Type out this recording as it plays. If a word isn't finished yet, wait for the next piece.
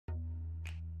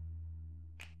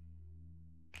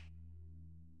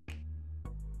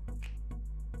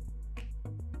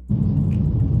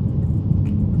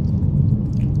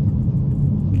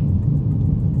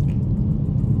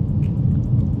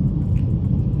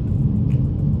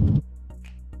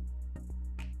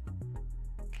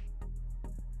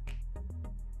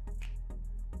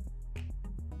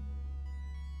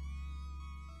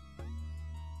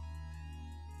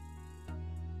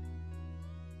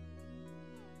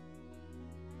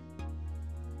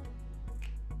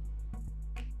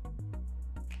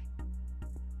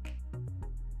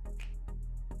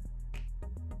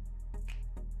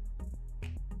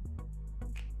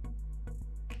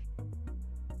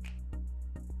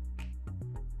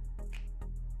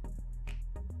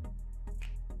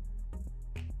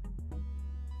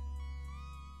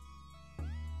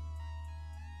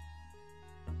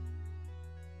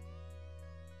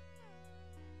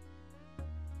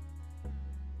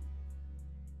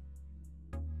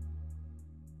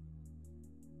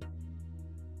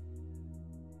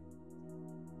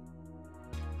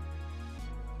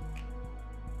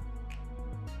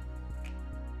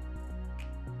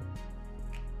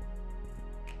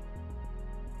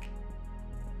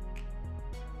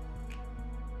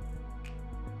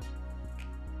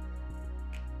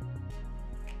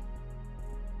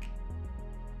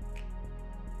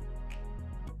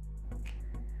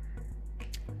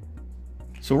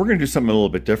So we're going to do something a little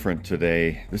bit different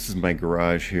today. This is my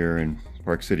garage here in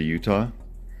Park City, Utah.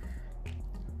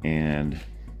 And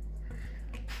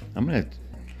I'm going to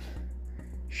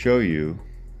show you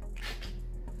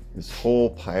this whole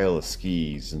pile of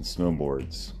skis and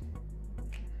snowboards.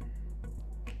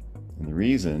 And the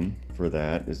reason for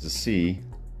that is to see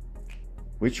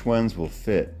which ones will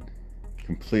fit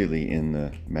completely in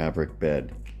the Maverick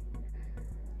bed.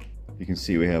 You can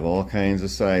see we have all kinds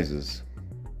of sizes.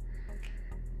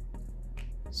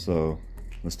 So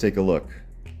let's take a look.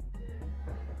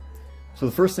 So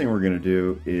the first thing we're going to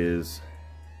do is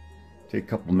take a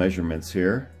couple measurements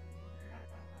here.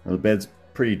 Now the bed's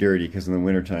pretty dirty because in the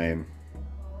wintertime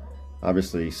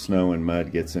obviously snow and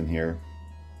mud gets in here.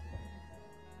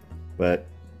 But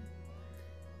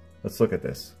let's look at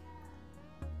this.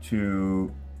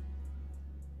 To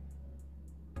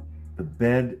the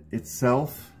bed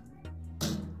itself,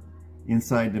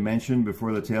 inside dimension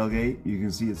before the tailgate, you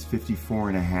can see it's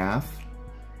 54.5.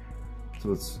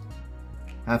 So it's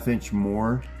 ½ inch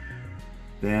more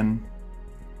than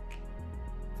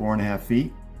 4.5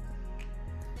 feet.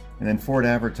 And then Ford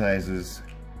advertises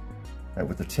that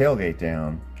with the tailgate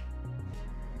down,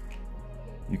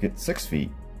 you get 6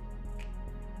 feet.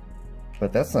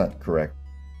 But that's not correct,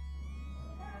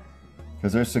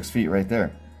 because there's 6 feet right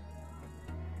there.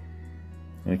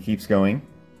 And it keeps going.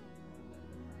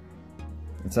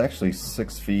 It's actually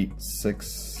 6 feet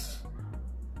 6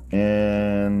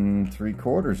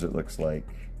 3/4, it looks like,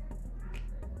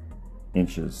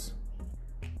 inches.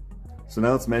 So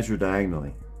now let's measure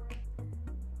diagonally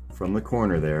from the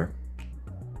corner there.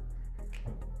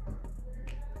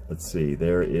 Let's see,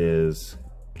 there is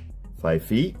 5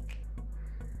 feet,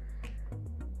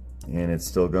 and it's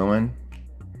still going.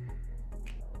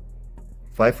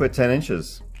 5 foot 10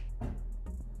 inches,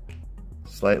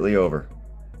 slightly over.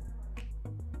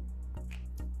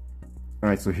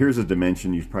 Alright, so here's a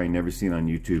dimension you've probably never seen on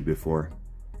YouTube before.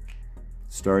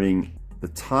 Starting the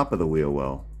top of the wheel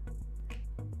well.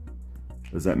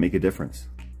 Does that make a difference?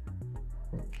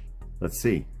 Let's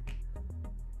see.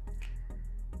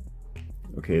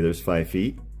 Okay, there's 5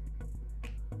 feet.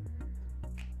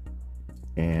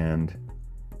 And,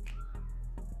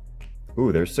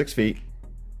 ooh, there's 6 feet.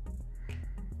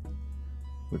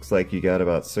 Looks like you got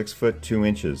about 6 foot 2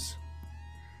 inches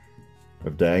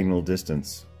of diagonal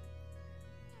distance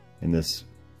in this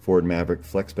Ford Maverick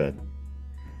flex bed.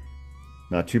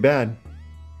 Not too bad.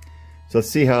 So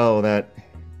let's see how that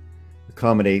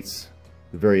accommodates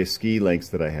the various ski lengths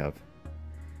that I have.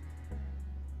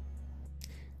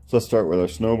 So let's start with our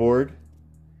snowboard.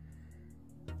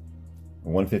 A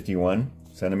 151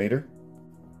 centimeter.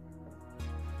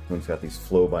 This one's got these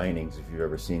flow bindings, if you've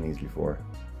ever seen these before.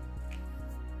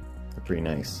 They're pretty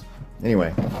nice.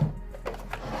 Anyway,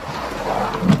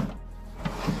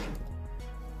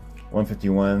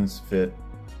 151s fit.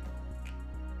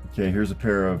 Okay, here's a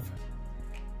pair of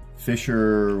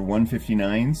Fisher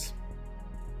 159s.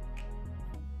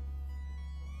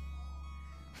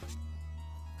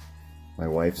 My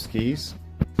wife's skis.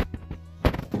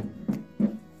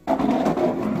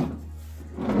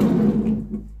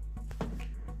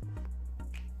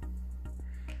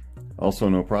 Also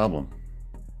no problem.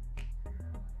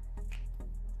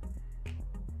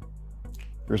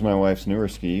 Here's my wife's newer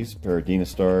skis, pair of Dina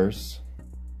Stars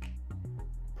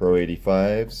Pro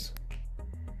 85s,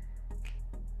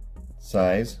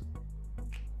 size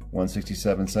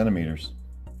 167 centimeters.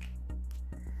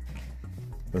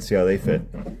 Let's see how they fit.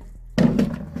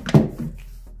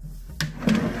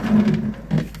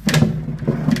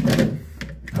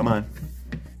 Come on.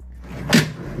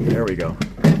 There we go.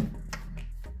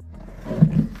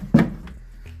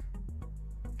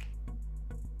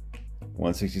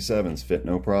 .167s fit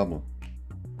no problem.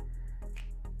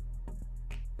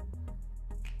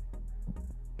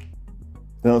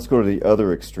 Now let's go to the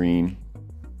other extreme.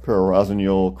 Pair of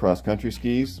Rossignol cross-country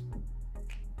skis,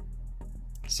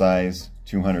 size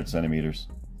 200 centimeters.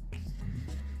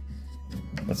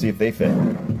 Let's see if they fit.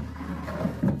 And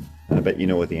I bet you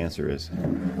know what the answer is.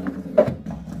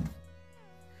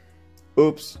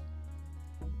 Oops.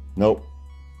 Nope.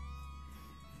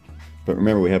 But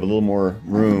remember, we have a little more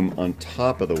room on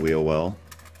top of the wheel well.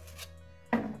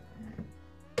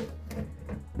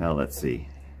 Now let's see.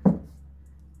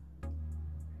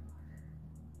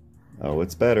 Oh,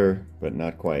 it's better, but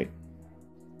not quite.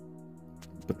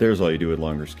 But there's all you do with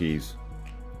longer skis.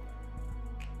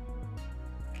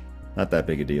 Not that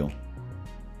big a deal.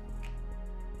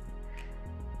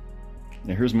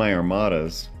 Now here's my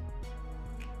Armadas.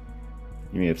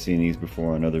 You may have seen these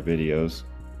before on other videos.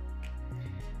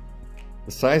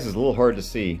 The size is a little hard to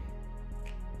see.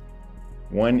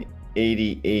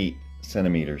 188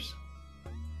 centimeters.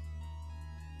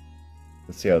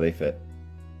 Let's see how they fit.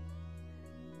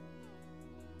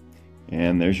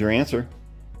 And there's your answer.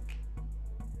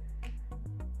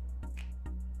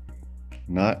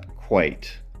 Not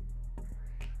quite.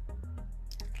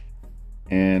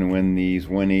 And when these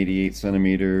 188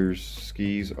 centimeters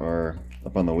skis are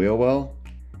up on the wheel well,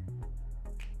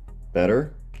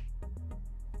 better.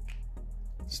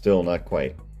 Still not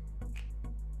quite.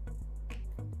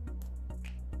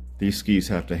 These skis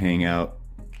have to hang out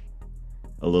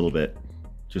a little bit,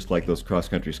 just like those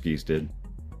cross-country skis did.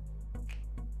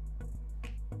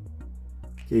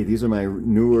 Okay, these are my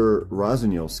newer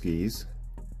Rossignol skis.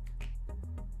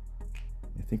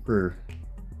 I think we're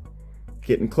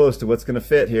getting close to what's going to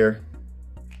fit here.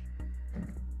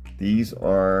 These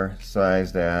are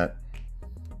sized at,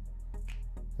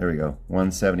 there we go,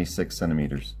 176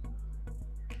 centimeters.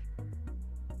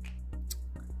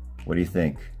 What do you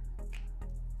think?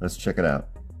 Let's check it out.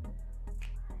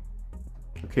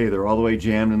 Okay, they're all the way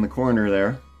jammed in the corner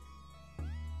there.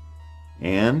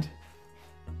 And,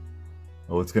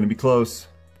 oh, it's going to be close.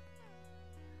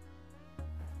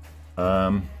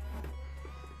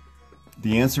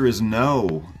 The answer is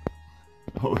no.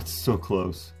 Oh, it's so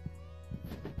close.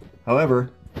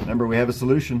 However, remember, we have a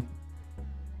solution.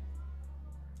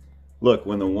 Look,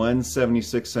 when the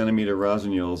 176 centimeter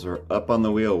Rossignols are up on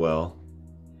the wheel well,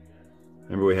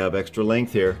 remember we have extra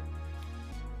length here.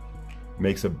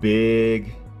 Makes a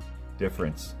big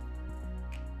difference.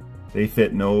 They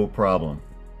fit no problem.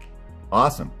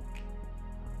 Awesome.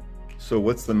 So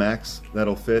what's the max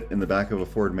that'll fit in the back of a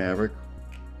Ford Maverick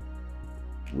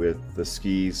with the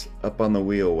skis up on the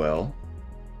wheel well,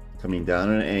 coming down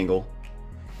at an angle?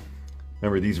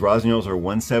 Remember, these Rossignols are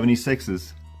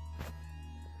 176s.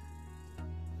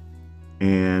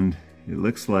 And it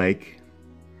looks like,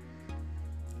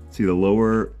 see, the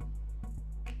lower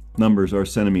numbers are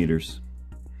centimeters.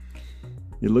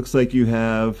 It looks like you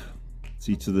have,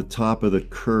 see, to the top of the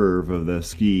curve of the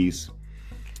skis,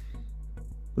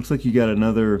 looks like you got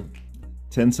another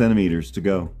 10 centimeters to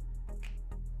go.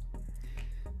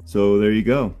 So there you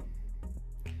go.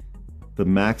 The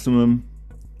maximum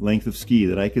length of ski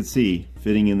that I could see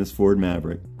fitting in this Ford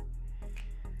Maverick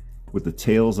with the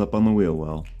tails up on the wheel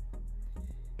well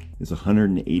is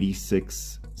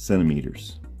 186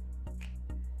 centimeters,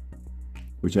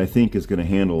 which I think is going to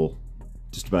handle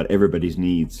just about everybody's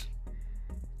needs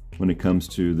when it comes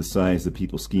to the size that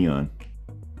people ski on.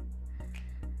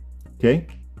 Okay?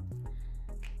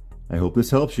 I hope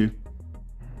this helps you.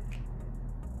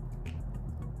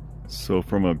 So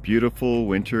from a beautiful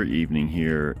winter evening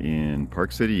here in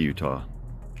Park City, Utah,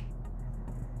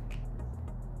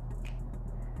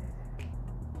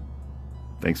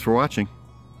 thanks for watching.